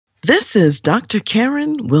This is Dr.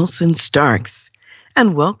 Karen Wilson Starks,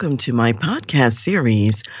 and welcome to my podcast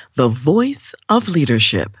series, The Voice of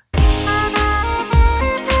Leadership.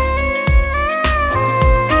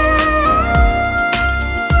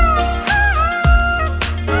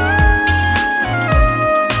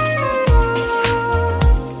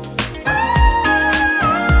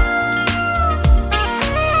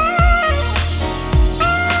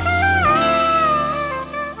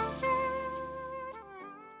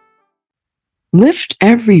 Lift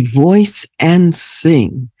every voice and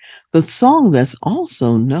sing, the song that's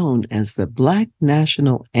also known as the Black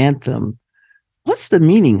National Anthem. What's the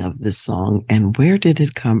meaning of this song and where did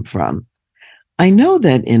it come from? I know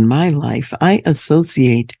that in my life, I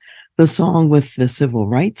associate the song with the Civil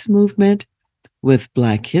Rights Movement, with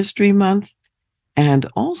Black History Month, and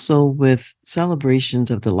also with celebrations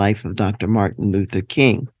of the life of Dr. Martin Luther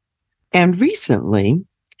King. And recently,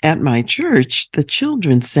 at my church, the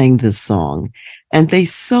children sang this song, and they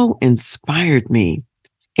so inspired me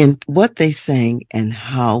in what they sang and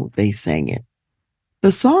how they sang it.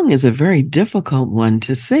 The song is a very difficult one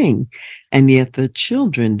to sing, and yet the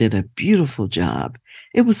children did a beautiful job.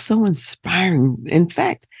 It was so inspiring. In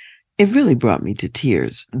fact, it really brought me to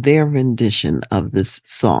tears, their rendition of this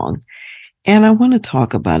song. And I want to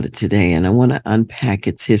talk about it today, and I want to unpack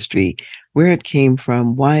its history, where it came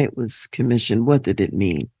from, why it was commissioned, what did it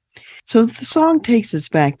mean. So the song takes us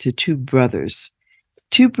back to two brothers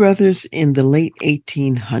in the late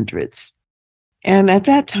 1800s. And at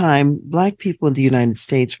that time, Black people in the United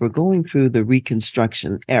States were going through the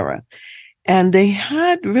Reconstruction era, and they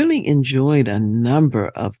had really enjoyed a number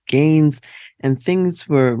of gains, and things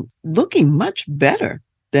were looking much better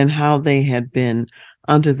than how they had been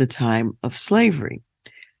under the time of slavery.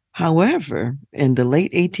 However, in the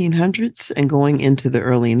late 1800s and going into the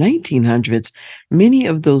early 1900s, many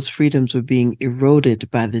of those freedoms were being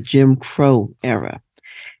eroded by the Jim Crow era.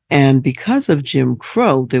 And because of Jim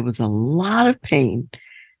Crow, there was a lot of pain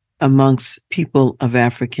amongst people of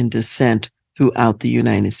African descent throughout the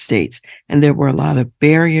United States. And there were a lot of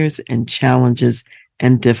barriers and challenges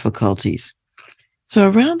and difficulties. So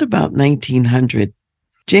around about 1900,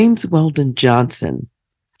 James Weldon Johnson,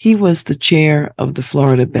 he was the chair of the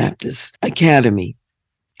Florida Baptist Academy,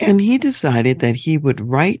 and he decided that he would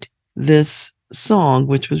write this song,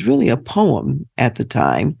 which was really a poem at the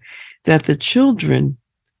time, that the children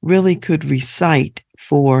really could recite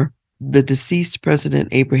for the deceased President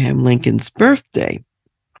Abraham Lincoln's birthday.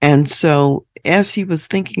 And so as he was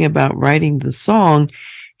thinking about writing the song,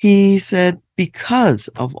 he said, because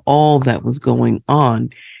of all that was going on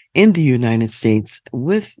in the United States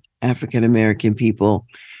with African American people,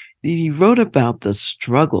 he wrote about the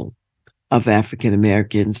struggle of African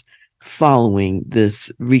Americans following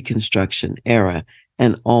this Reconstruction era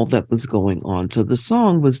and all that was going on. So the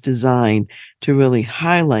song was designed to really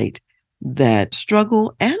highlight that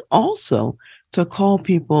struggle and also to call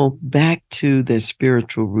people back to their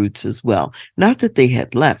spiritual roots as well. Not that they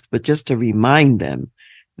had left, but just to remind them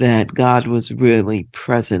that God was really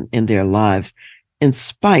present in their lives in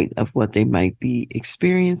spite of what they might be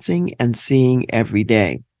experiencing and seeing every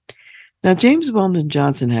day. Now, James Weldon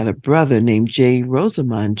Johnson had a brother named J.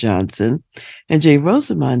 Rosamond Johnson, and J.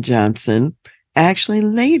 Rosamond Johnson actually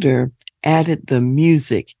later added the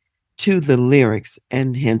music to the lyrics,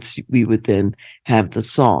 and hence we would then have the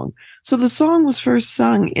song. So the song was first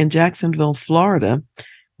sung in Jacksonville, Florida,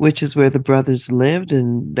 which is where the brothers lived,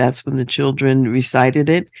 and that's when the children recited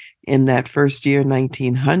it in that first year,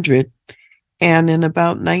 1900. And in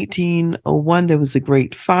about 1901, there was a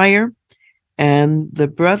great fire, and the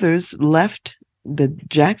brothers left the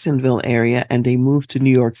Jacksonville area and they moved to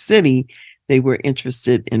New York City. They were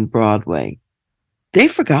interested in Broadway. They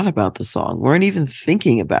forgot about the song, weren't even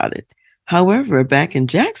thinking about it. However, back in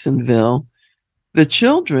Jacksonville, the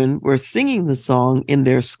children were singing the song in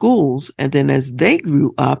their schools. And then as they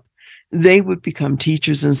grew up, they would become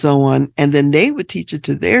teachers and so on. And then they would teach it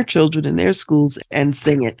to their children in their schools and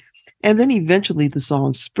sing it. And then eventually the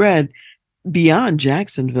song spread beyond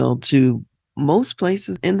Jacksonville to most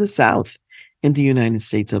places in the South in the United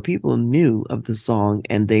States. So people knew of the song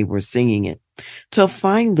and they were singing it. Till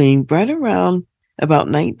finally, right around about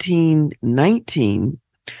 1919,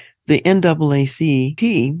 the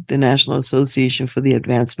NAACP, the National Association for the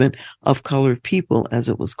Advancement of Colored People, as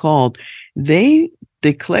it was called, they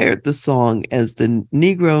declared the song as the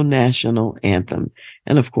Negro National Anthem.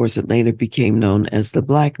 And of course, it later became known as the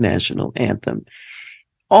Black National Anthem.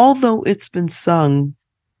 Although it's been sung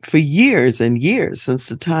for years and years since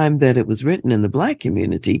the time that it was written in the Black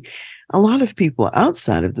community, a lot of people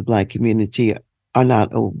outside of the Black community are not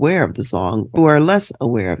aware of the song or are less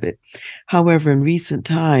aware of it. However, in recent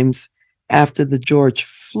times, after the George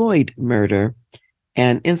Floyd murder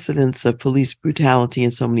and incidents of police brutality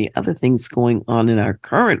and so many other things going on in our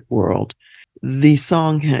current world, the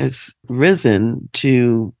song has risen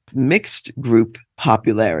to mixed group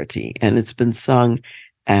popularity, and it's been sung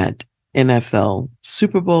at NFL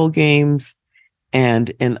Super Bowl games and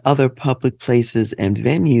in other public places and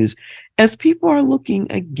venues as people are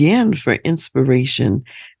looking again for inspiration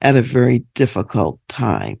at a very difficult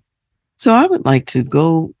time. So I would like to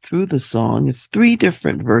go through the song. It's 3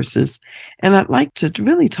 different verses, and I'd like to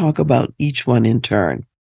really talk about each one in turn.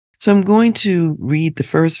 So I'm going to read the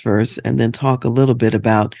first verse and then talk a little bit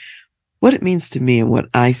about what it means to me and what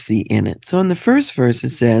I see in it. So in the first verse,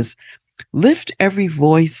 it says, "Lift every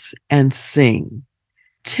voice and sing,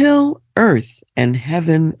 till earth and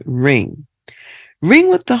heaven ring.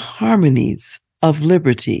 Ring with the harmonies of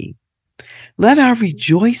liberty. Let our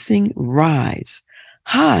rejoicing rise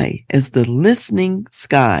high as the listening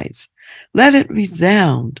skies. Let it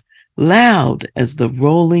resound loud as the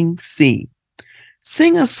rolling sea.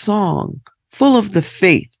 Sing a song full of the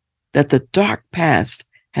faith that the dark past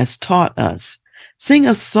has taught us. Sing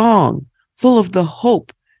a song full of the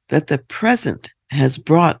hope that the present has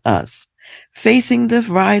brought us. Facing the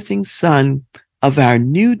rising sun of our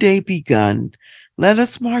new day begun, let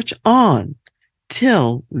us march on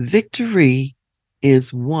till victory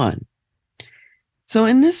is won." So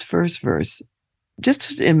in this first verse,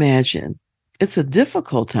 just to imagine, it's a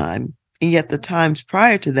difficult time, and yet the times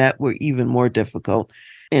prior to that were even more difficult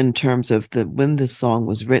in terms of when this song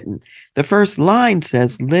was written. The first line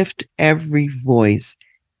says, "Lift every voice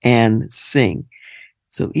and sing."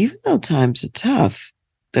 So even though times are tough,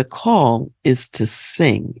 the call is to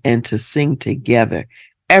sing and to sing together,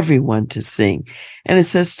 everyone to sing. And it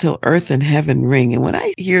says, "Till earth and heaven ring." And when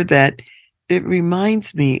I hear that, it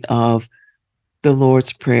reminds me of the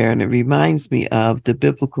Lord's Prayer, and it reminds me of the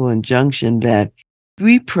biblical injunction that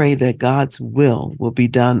we pray that God's will be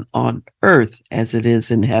done on earth as it is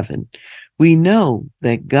in heaven. We know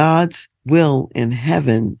that God's will in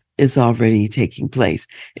heaven is already taking place.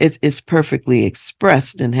 It is perfectly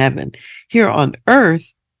expressed in heaven. Here on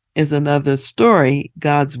earth is another story.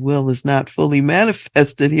 God's will is not fully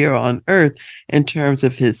manifested here on earth in terms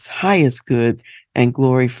of his highest good and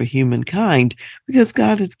glory for humankind, because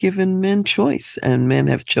God has given men choice, and men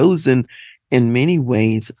have chosen in many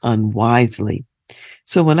ways unwisely.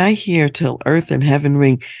 So when I hear "till earth and heaven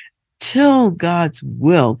ring," till God's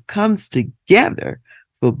will comes together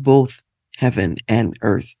for both heaven and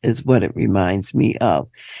earth is what it reminds me of.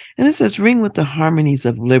 And it says, "Ring with the harmonies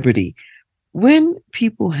of liberty." When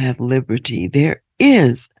people have liberty, there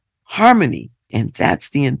is harmony, and that's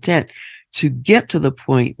the intent, to get to the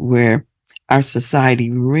point where our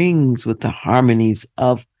society rings with the harmonies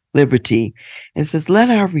of liberty. It says, "Let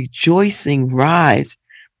our rejoicing rise."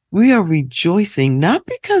 We are rejoicing not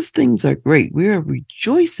because things are great. We are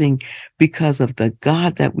rejoicing because of the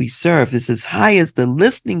God that we serve. It's as high as the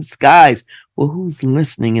listening skies. Well, who's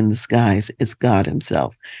listening in the skies? It's God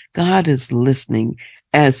himself. God is listening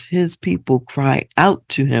as his people cry out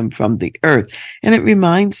to him from the earth. And it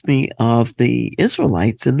reminds me of the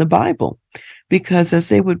Israelites in the Bible, because as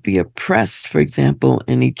they would be oppressed, for example,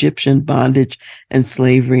 in Egyptian bondage and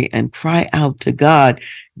slavery, and cry out to God,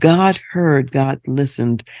 God heard, God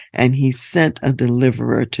listened, and he sent a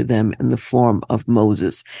deliverer to them in the form of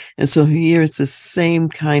Moses. And so here is the same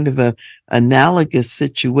kind of a analogous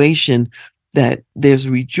situation, that there's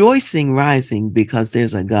rejoicing rising because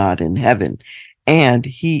there's a God in heaven, and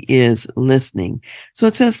he is listening. So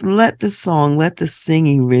it says, "Let the song, let the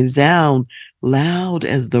singing resound loud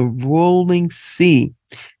as the rolling sea,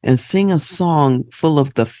 and sing a song full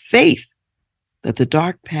of the faith that the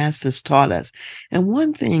dark past has taught us." And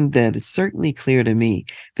one thing that is certainly clear to me,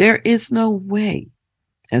 there is no way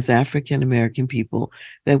as African American people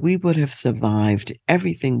that we would have survived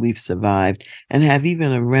everything we've survived and have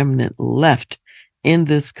even a remnant left in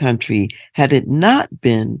this country had it not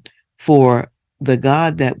been for the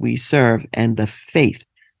God that we serve and the faith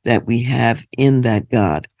that we have in that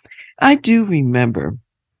God. I do remember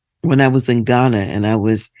when I was in Ghana and I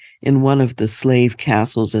was in one of the slave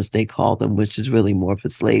castles, as they call them, which is really more of a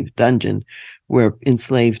slave dungeon, where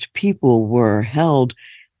enslaved people were held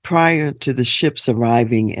prior to the ships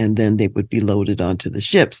arriving, and then they would be loaded onto the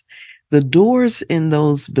ships. The doors in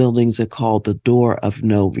those buildings are called the door of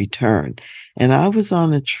no return. And I was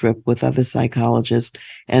on a trip with other psychologists,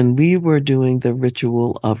 and we were doing the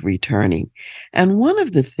ritual of returning. And one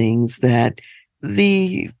of the things that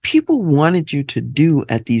the people wanted you to do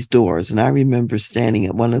at these doors. And I remember standing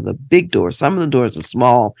at one of the big doors. Some of the doors are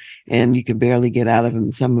small and you can barely get out of them.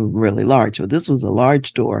 Some of them are really large. So this was a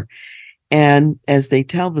large door. And as they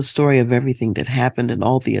tell the story of everything that happened and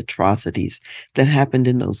all the atrocities that happened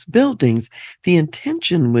in those buildings, the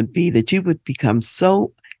intention would be that you would become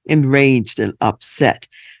so enraged and upset.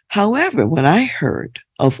 However, when I heard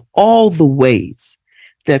of all the ways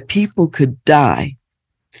that people could die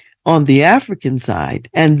on the African side,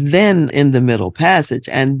 and then in the Middle Passage,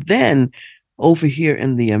 and then over here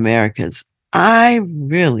in the Americas, I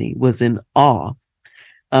really was in awe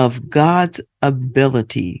of God's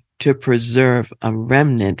ability to preserve a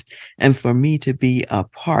remnant and for me to be a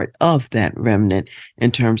part of that remnant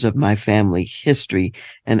in terms of my family history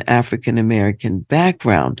and African American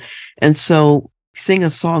background. And so sing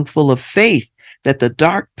a song full of faith that the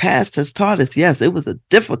dark past has taught us. Yes, it was a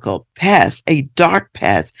difficult past, a dark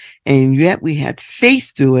past, and yet we had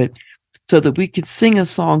faith through it so that we could sing a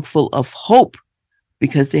song full of hope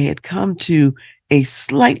because they had come to a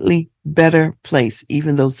slightly better place,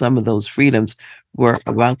 even though some of those freedoms were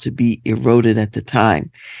about to be eroded at the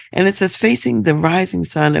time. And it says, facing the rising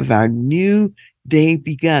sun of our new day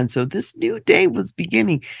begun. So this new day was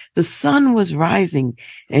beginning. The sun was rising,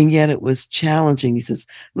 and yet it was challenging. He says,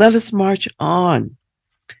 let us march on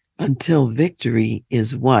until victory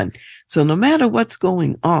is won. So no matter what's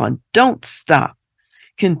going on, don't stop.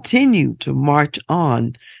 Continue to march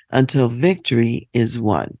on until victory is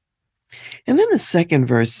won. And then the second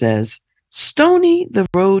verse says, stony the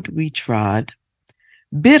road we trod,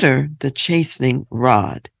 bitter the chastening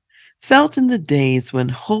rod, felt in the days when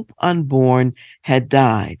hope unborn had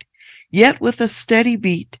died. Yet with a steady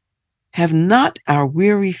beat, have not our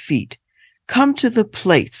weary feet come to the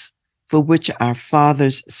place for which our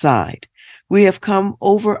fathers sighed. We have come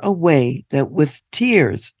over a way that with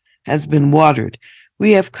tears has been watered.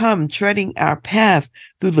 We have come treading our path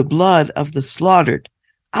through the blood of the slaughtered,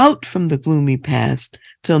 out from the gloomy past,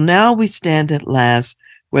 till now we stand at last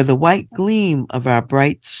where the white gleam of our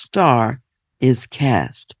bright star is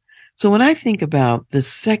cast. So when I think about the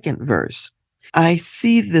second verse, I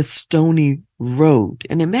see this stony road.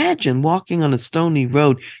 And imagine walking on a stony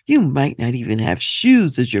road. You might not even have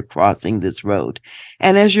shoes as you're crossing this road.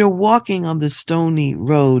 And as you're walking on the stony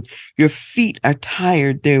road, your feet are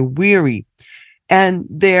tired, they're weary. And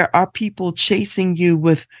there are people chasing you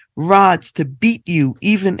with rods to beat you,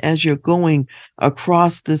 even as you're going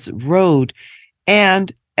across this road.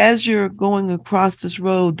 And as you're going across this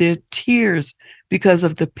road, there are tears because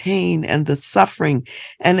of the pain and the suffering.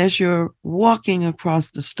 And as you're walking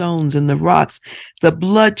across the stones and the rocks, the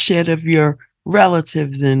bloodshed of your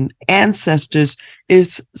relatives and ancestors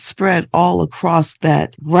is spread all across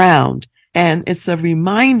that ground. And it's a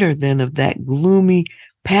reminder then of that gloomy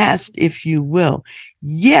past, if you will.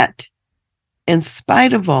 Yet, in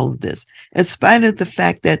spite of all of this, in spite of the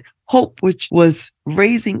fact that hope, which was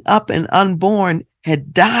raising up and unborn,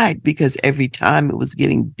 had died because every time it was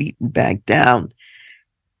getting beaten back down,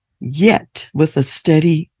 yet with a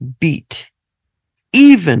steady beat,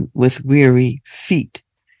 even with weary feet,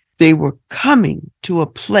 they were coming to a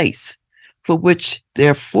place for which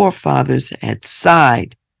their forefathers had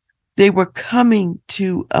sighed. They were coming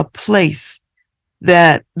to a place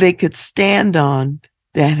that they could stand on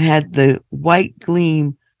that had the white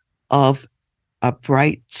gleam of a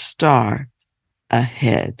bright star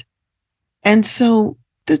ahead. And so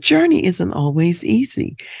the journey isn't always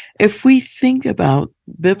easy. If we think about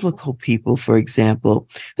biblical people, for example,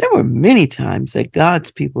 there were many times that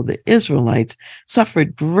God's people, the Israelites,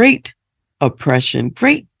 suffered great oppression,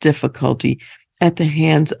 great difficulty at the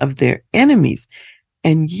hands of their enemies.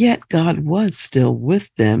 And yet God was still with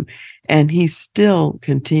them, and he still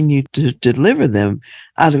continued to deliver them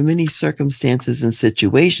out of many circumstances and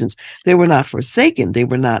situations. They were not forsaken. They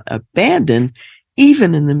were not abandoned,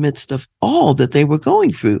 even in the midst of all that they were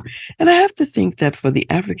going through. And I have to think that for the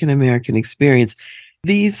African American experience,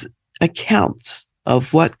 these accounts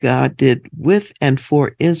of what God did with and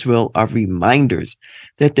for Israel are reminders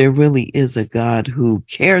that there really is a God who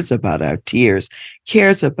cares about our tears,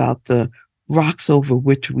 cares about the rocks over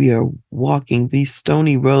which we are walking, these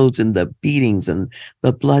stony roads and the beatings and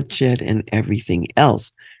the bloodshed and everything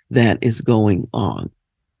else that is going on.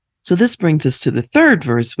 So this brings us to the third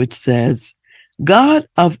verse, which says, God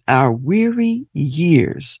of our weary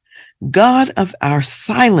years, God of our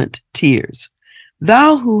silent tears,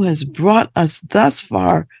 thou who has brought us thus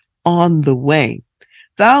far on the way,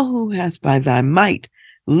 thou who hast by thy might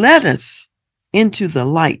led us into the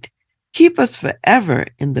light, keep us forever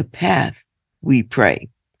in the path, we pray,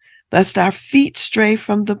 lest our feet stray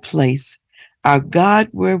from the place our God,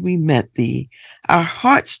 where we met thee. Our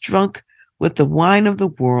hearts drunk with the wine of the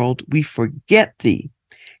world, we forget thee.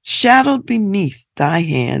 Shadowed beneath thy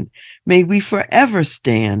hand, may we forever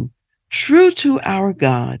stand, true to our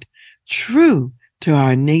God, true to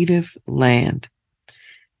our native land.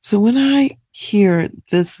 So when I hear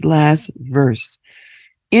this last verse,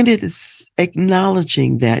 and it is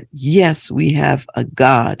acknowledging that, yes, we have a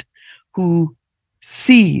God who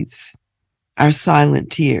sees our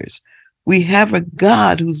silent tears. We have a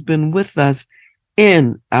God who's been with us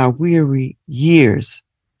in our weary years.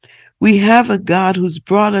 We have a God who's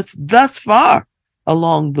brought us thus far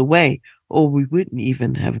along the way, or we wouldn't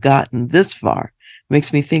even have gotten this far.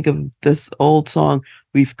 Makes me think of this old song,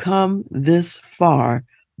 we've come this far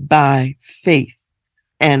by faith.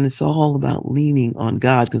 And it's all about leaning on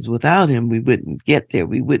God, because without him, we wouldn't get there.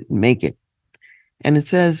 We wouldn't make it. And it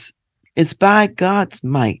says, it's by God's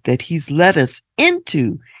might that he's led us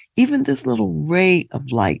into even this little ray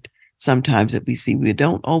of light sometimes that we see. We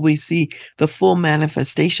don't always see the full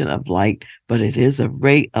manifestation of light, but it is a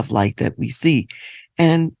ray of light that we see.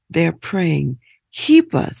 And they're praying,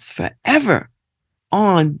 keep us forever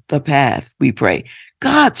on the path, we pray.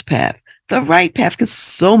 God's path, the right path, because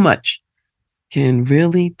so much can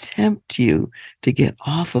really tempt you to get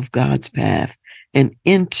off of God's path and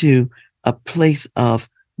into a place of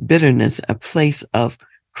bitterness, a place of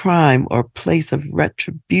crime, or a place of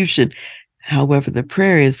retribution. However, the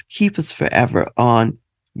prayer is, keep us forever on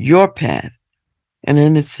your path. And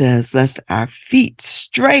then it says, lest our feet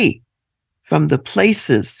stray from the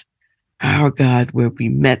places, our God, where we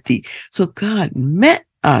met thee. So God met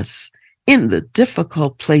us in the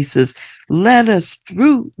difficult places, led us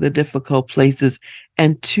through the difficult places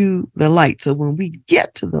and to the light. So when we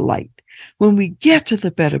get to the light, when we get to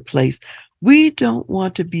the better place, we don't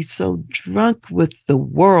want to be so drunk with the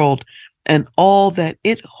world and all that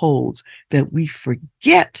it holds that we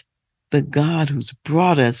forget the God who's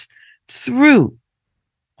brought us through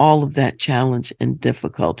all of that challenge and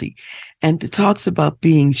difficulty. And it talks about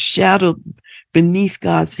being shadowed beneath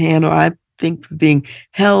God's hand, or I think being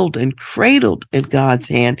held and cradled in God's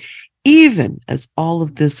hand, even as all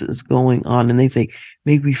of this is going on. And they say,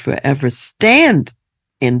 may we forever stand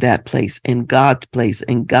in that place, in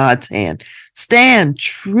God's hand. Stand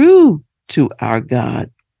true to our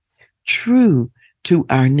God, true to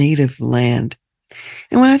our native land.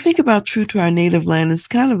 And when I think about true to our native land, it's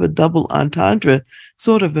kind of a double entendre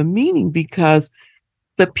sort of a meaning, because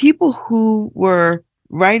the people who were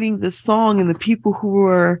writing this song and the people who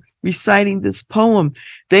were reciting this poem,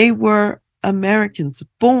 they were Americans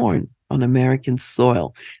born on American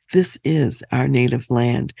soil. This is our native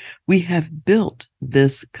land. We have built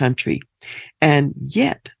this country, and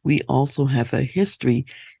yet we also have a history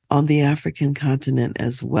on the African continent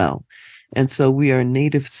as well. And so we are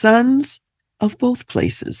native sons of both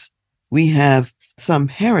places. We have some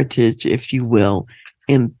heritage, if you will,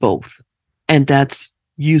 in both. And that's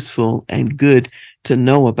useful and good to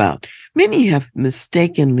know about. Many have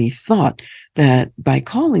mistakenly thought that by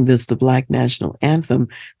calling this the Black National Anthem,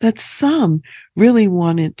 that some really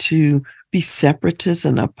wanted to be separatists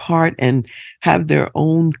and apart and have their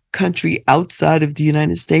own country outside of the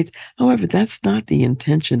United States. However, that's not the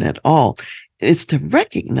intention at all. It's to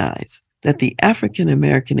recognize that the African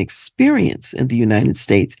American experience in the United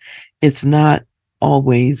States is not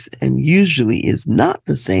always and usually is not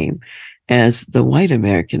the same as the white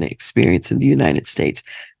American experience in the United States.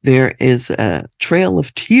 There is a trail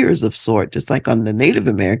of tears of sort, just like on the Native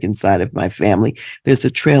American side of my family, there's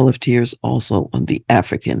a trail of tears also on the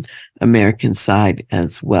African American side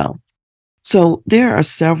as well. So there are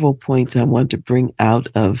several points I want to bring out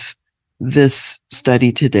of this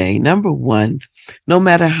study today. Number one, no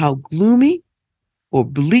matter how gloomy or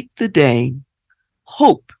bleak the day,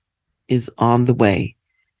 hope is on the way.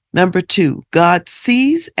 Number two, God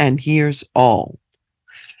sees and hears all.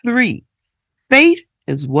 3, faith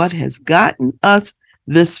is what has gotten us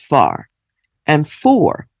this far. And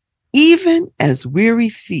 4, even as weary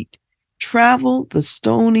feet travel the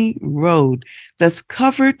stony road that's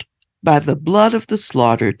covered by the blood of the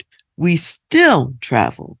slaughtered, we still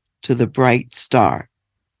travel to the bright star.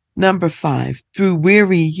 Number 5, through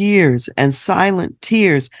weary years and silent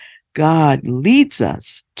tears, God leads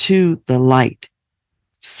us to the light.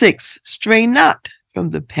 6, stray not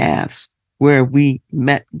from the paths where we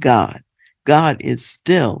met God. God is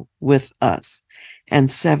still with us.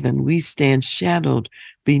 And 7, we stand shadowed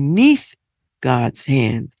beneath God's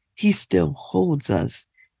hand. He still holds us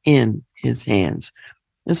in his hands.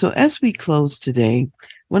 And so as we close today, I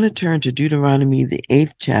want to turn to Deuteronomy, the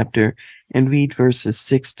 8th chapter, and read verses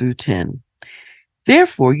 6 through 10.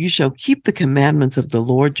 Therefore, you shall keep the commandments of the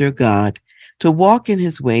Lord your God to walk in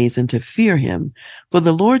his ways and to fear him. For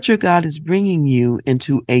the Lord your God is bringing you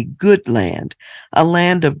into a good land, a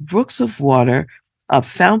land of brooks of water, of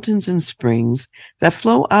fountains and springs that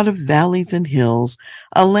flow out of valleys and hills,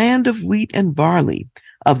 a land of wheat and barley,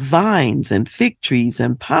 of vines and fig trees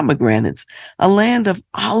and pomegranates, a land of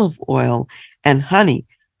olive oil and honey,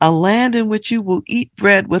 a land in which you will eat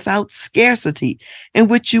bread without scarcity, in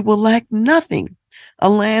which you will lack nothing, a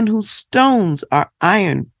land whose stones are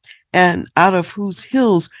iron, and out of whose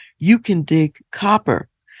hills you can dig copper.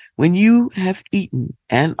 When you have eaten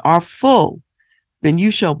and are full, then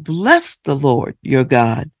you shall bless the Lord your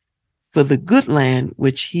God for the good land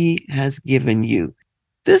which he has given you.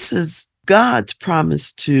 This is God's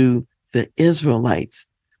promise to the Israelites,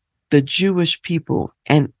 the Jewish people.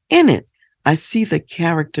 And in it, I see the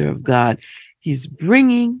character of God. He's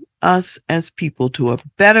bringing us as people to a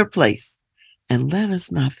better place. And let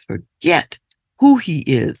us not forget who he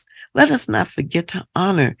is. Let us not forget to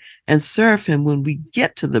honor and serve him when we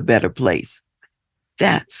get to the better place.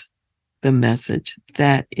 That's the message.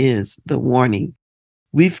 That is the warning.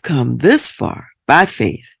 We've come this far by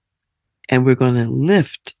faith, and we're going to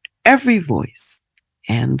lift every voice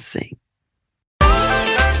and sing.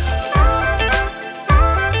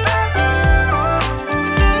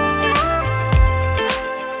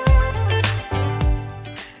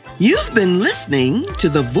 You've been listening to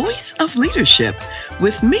The Voice of Leadership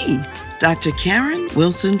with me, Dr. Karen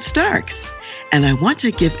Wilson Starks. And I want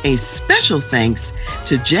to give a special thanks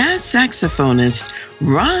to jazz saxophonist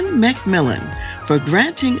Ron McMillan for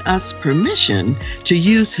granting us permission to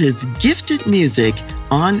use his gifted music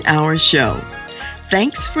on our show.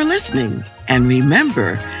 Thanks for listening, and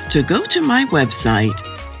remember to go to my website,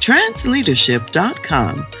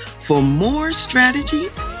 transleadership.com, for more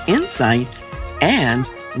strategies, insights, and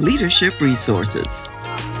leadership resources.